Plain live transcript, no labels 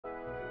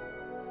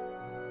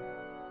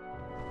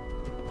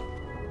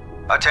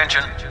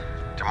Attention.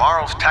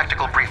 Tomorrow's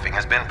tactical briefing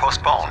has been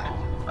postponed.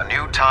 A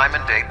new time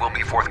and date will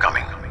be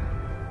forthcoming.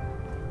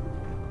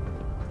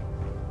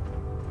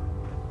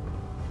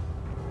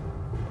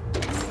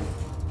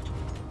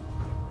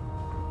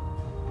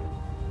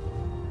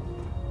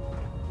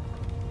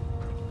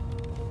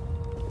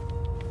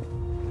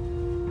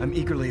 I'm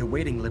eagerly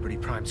awaiting Liberty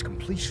Prime's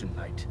completion,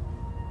 Knight.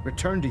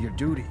 Return to your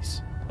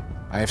duties.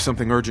 I have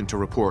something urgent to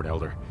report,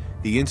 Elder.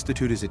 The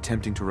Institute is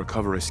attempting to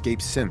recover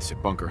escaped synths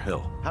at Bunker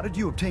Hill. How did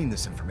you obtain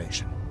this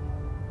information?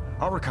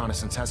 Our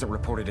reconnaissance hasn't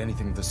reported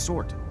anything of the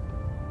sort.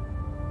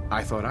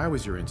 I thought I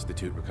was your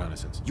Institute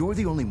reconnaissance. You're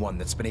the only one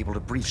that's been able to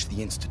breach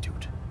the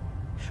Institute.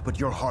 But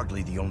you're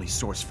hardly the only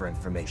source for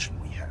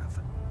information we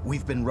have.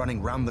 We've been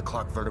running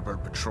round-the-clock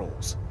vertibird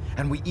patrols,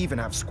 and we even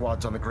have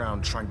squads on the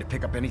ground trying to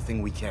pick up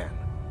anything we can.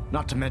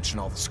 Not to mention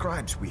all the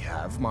scribes we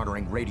have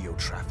monitoring radio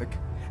traffic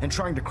and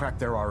trying to crack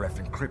their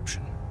RF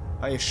encryption.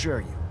 I assure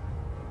you,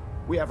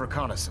 we have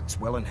reconnaissance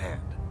well in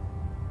hand.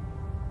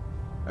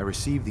 I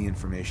received the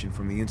information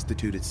from the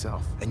Institute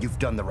itself. And you've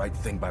done the right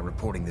thing by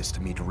reporting this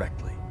to me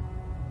directly.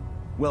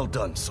 Well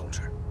done,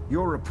 soldier.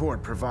 Your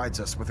report provides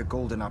us with a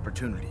golden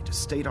opportunity to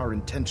state our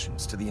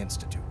intentions to the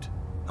Institute.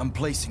 I'm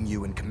placing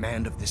you in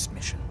command of this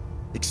mission.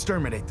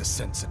 Exterminate the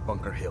synths at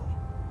Bunker Hill,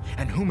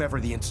 and whomever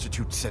the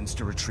Institute sends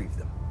to retrieve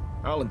them.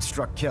 I'll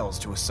instruct Kells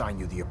to assign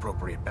you the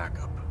appropriate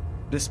backup.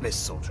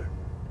 Dismissed, soldier.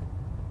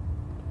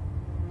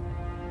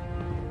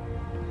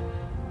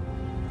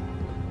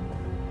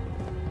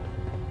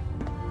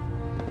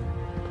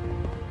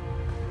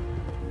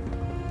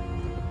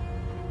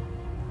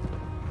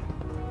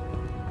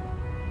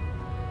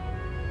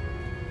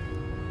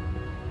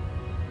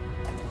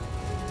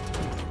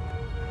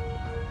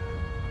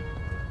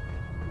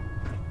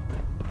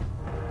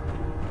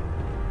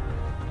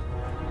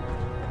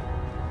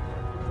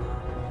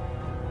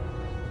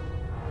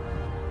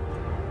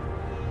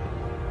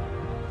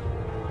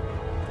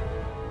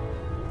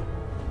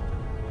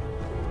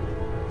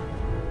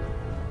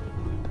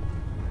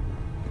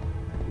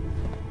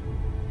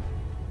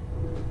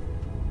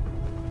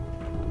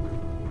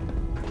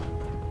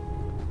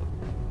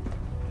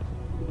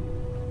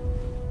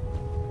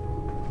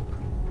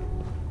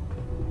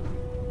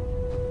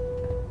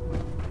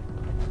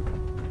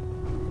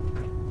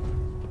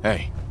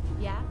 Hey.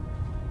 Yeah?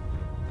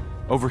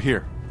 Over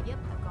here. Yep,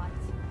 I've got it.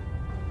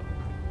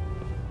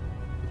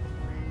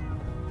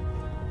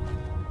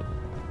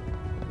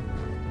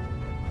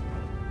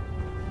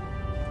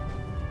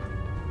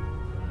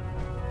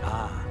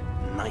 Ah,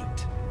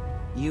 Knight.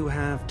 You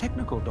have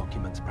technical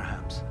documents,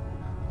 perhaps?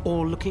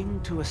 Or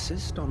looking to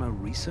assist on a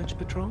research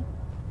patrol?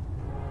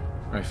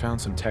 I found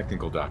some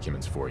technical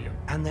documents for you.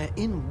 And they're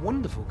in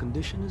wonderful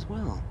condition as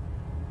well.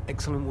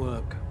 Excellent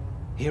work.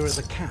 Here are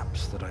the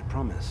caps that I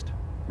promised.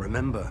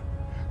 Remember,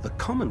 the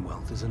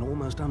Commonwealth is an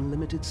almost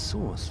unlimited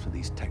source for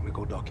these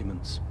technical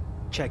documents.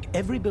 Check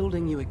every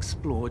building you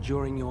explore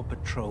during your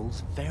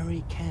patrols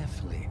very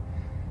carefully,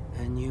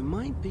 and you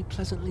might be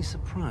pleasantly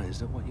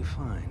surprised at what you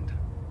find.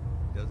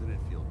 Doesn't it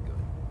feel good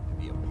to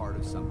be a part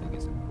of something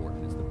as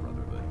important as the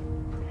Brotherhood?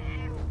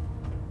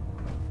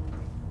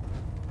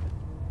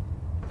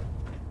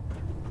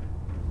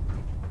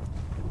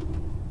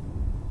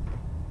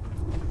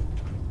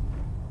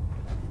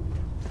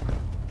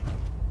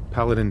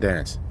 Paladin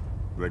Dance.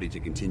 Ready to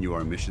continue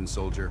our mission,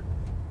 soldier?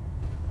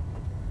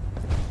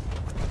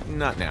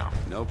 Not now.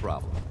 No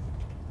problem.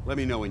 Let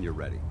me know when you're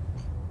ready.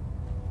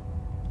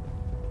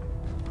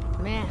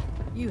 Man,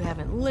 you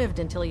haven't lived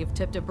until you've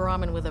tipped a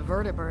Brahmin with a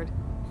vertibird.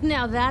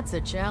 Now that's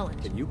a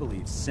challenge. Can you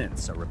believe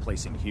synths are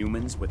replacing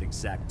humans with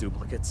exact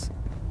duplicates?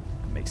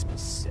 It makes me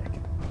sick.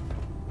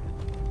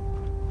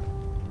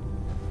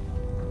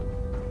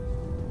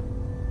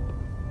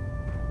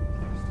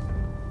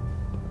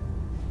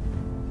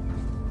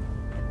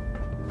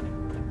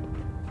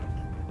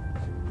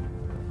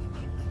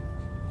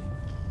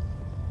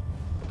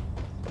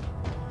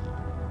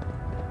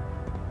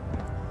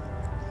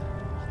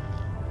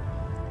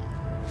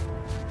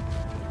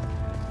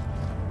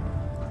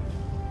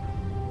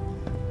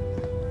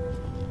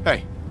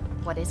 Hey.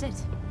 What is it?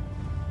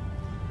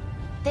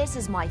 This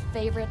is my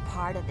favorite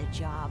part of the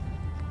job.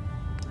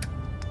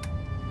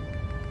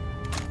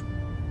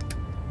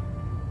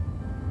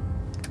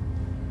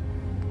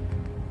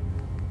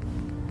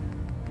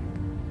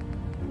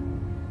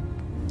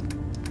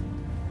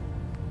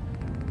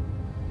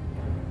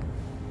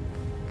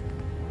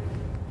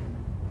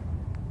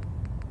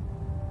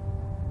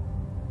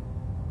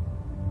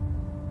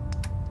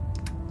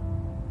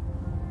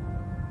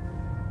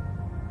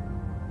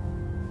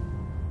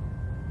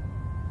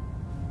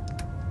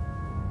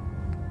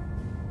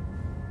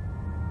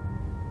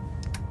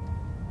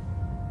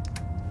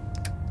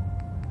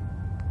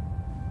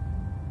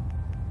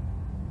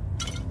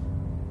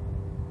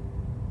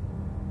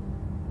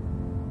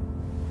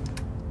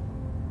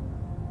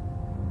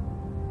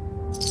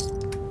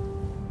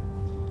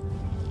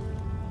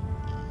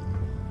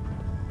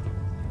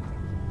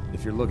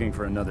 If you're looking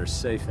for another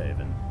safe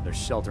haven, there's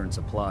shelter and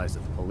supplies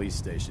at the police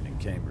station in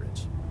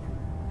Cambridge.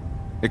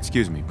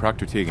 Excuse me,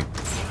 Proctor Teagan.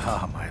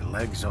 Ah, my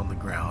leg's on the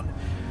ground.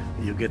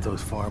 You get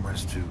those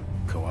farmers to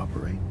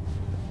cooperate?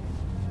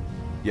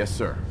 Yes,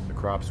 sir. The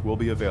crops will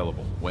be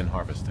available when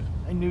harvested.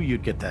 I knew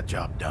you'd get that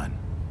job done.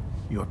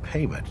 Your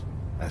payment,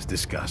 as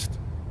discussed.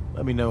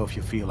 Let me know if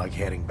you feel like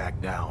heading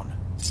back down.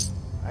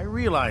 I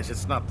realize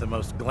it's not the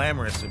most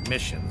glamorous of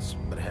missions,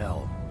 but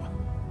hell,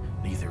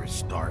 neither is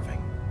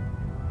starving.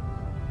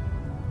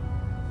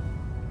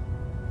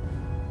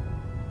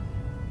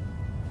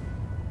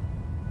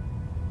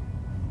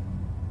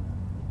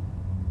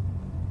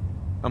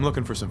 I'm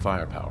looking for some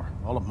firepower.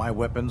 All of my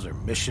weapons are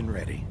mission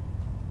ready.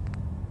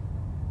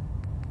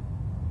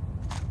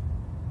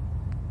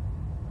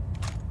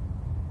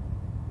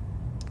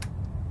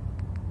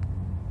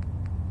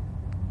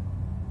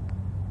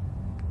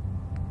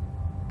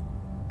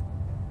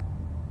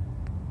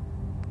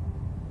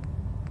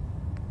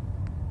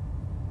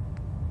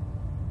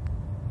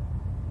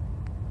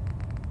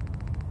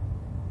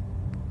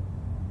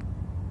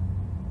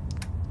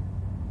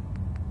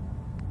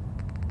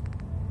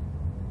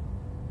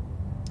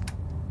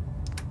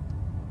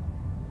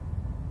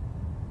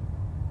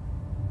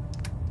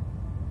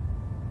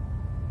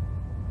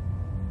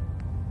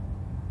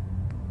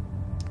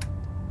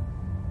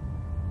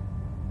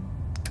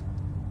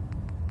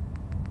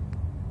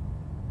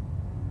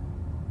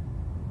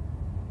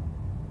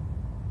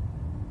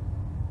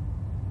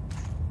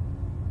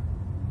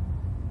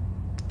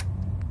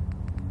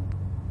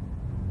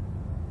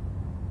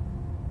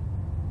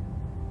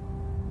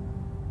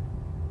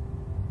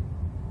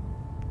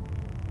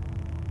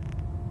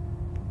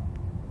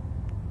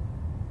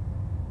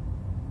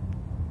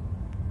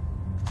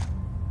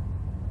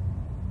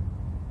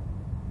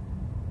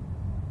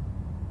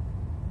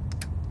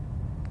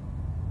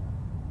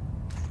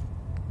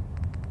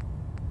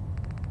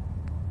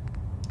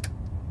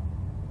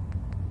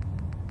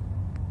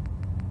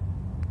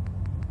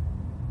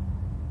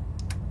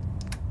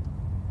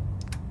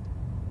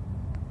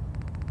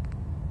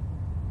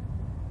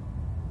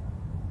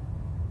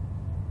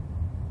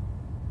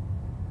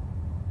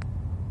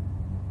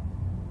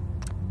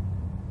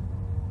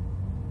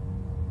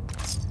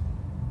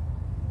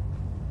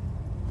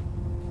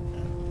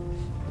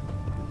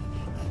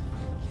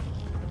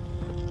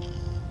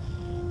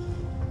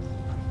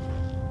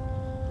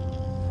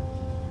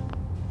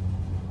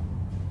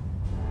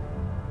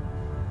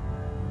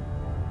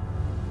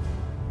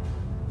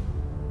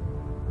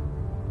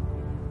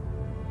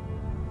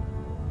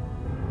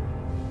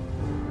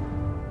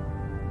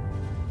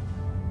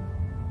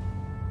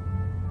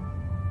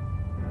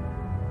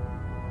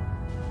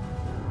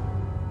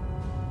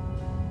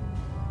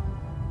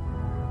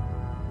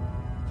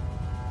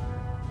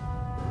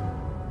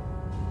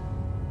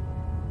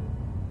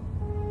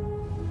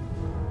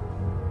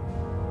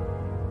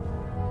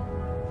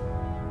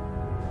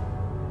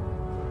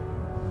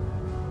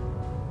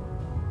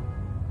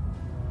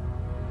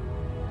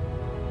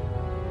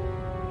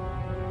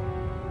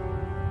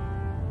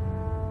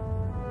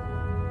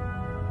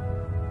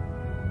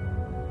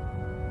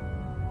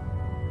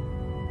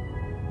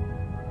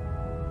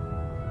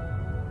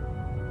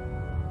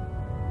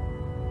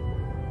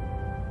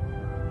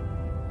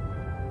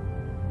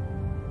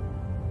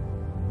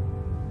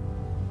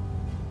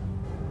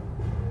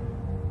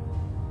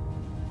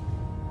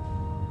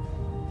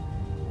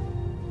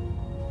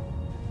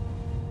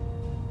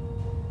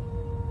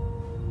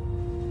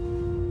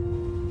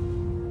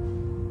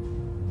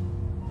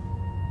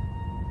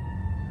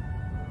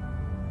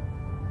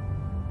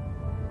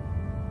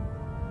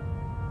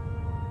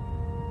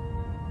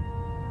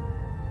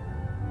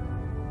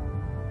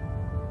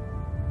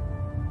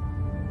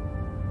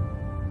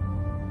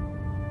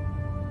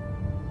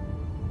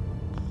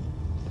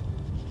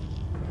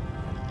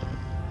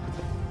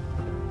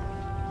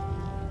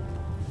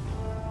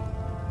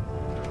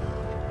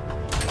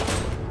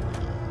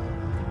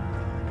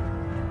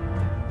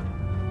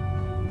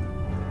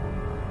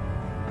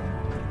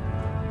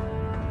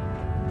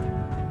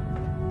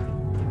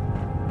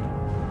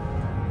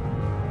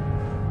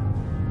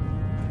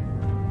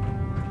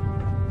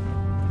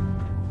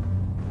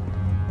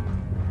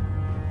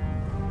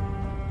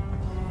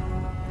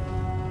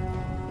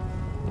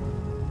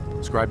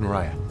 Scribe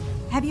Mariah.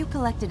 Have you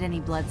collected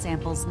any blood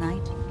samples,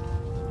 Knight?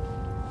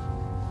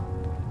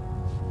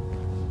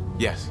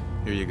 Yes,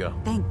 here you go.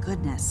 Thank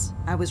goodness.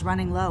 I was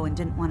running low and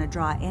didn't want to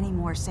draw any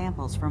more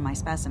samples from my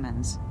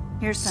specimens.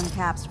 Here's some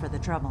caps for the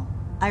trouble.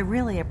 I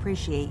really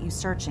appreciate you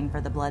searching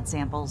for the blood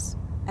samples.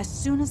 As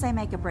soon as I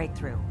make a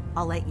breakthrough,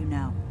 I'll let you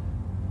know.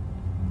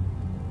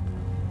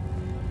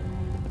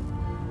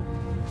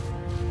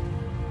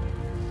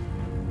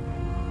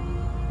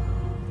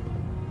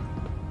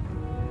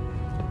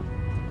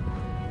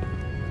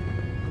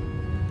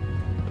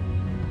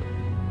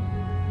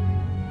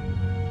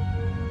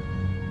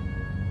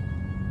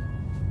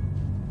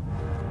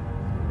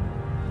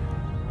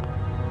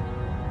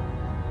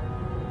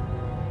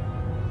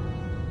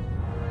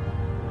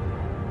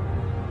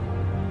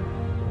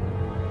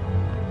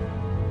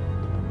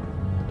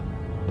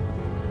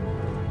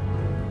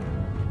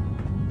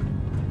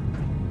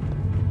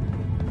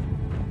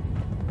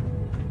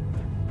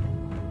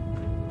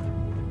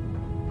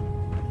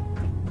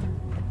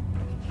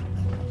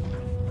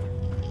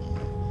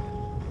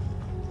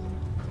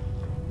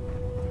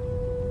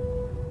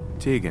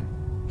 Tegan.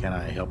 Can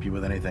I help you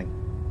with anything?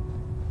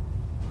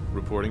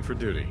 Reporting for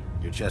duty.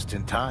 You're just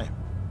in time.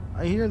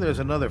 I hear there's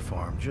another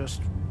farm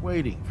just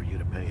waiting for you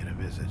to pay it a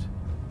visit.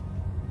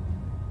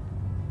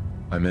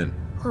 I'm in.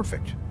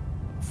 Perfect.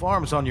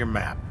 Farm's on your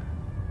map.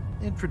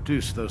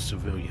 Introduce those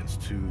civilians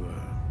to,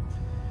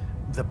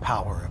 the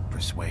power of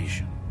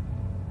persuasion.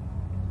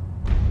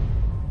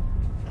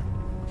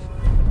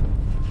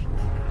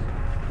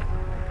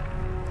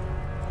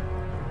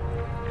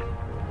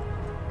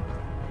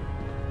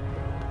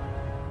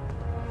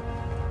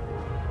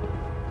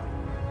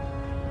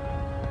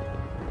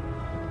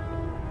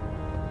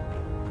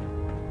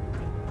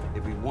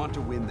 If we want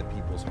to win the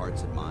people's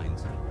hearts and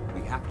minds,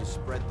 we have to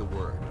spread the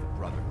word of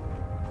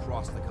brotherhood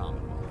across the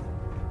Commonwealth.